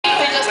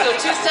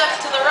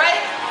steps to the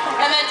right,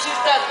 and then 2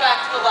 steps back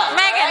to the left.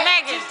 Meagan,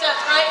 right? Meagan. 2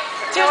 steps right,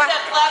 2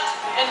 steps left,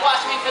 and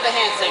watch me for the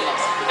hand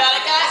signals. Got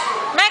it, guys?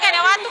 Meagan,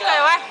 I want to go.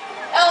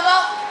 Elmo?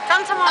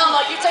 Come to mom.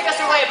 Elmo, you take us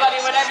away, buddy,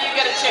 whenever you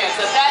get a chance,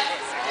 okay?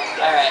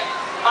 Alright.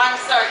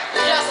 Arms start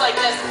just like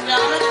this,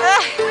 gentlemen.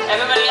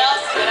 Everybody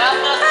else, get out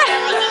those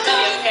cameras and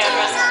video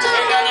cameras.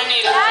 You're gonna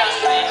need them, trust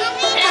me.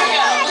 Here we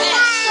go.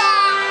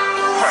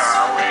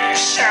 Where we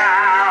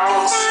shine.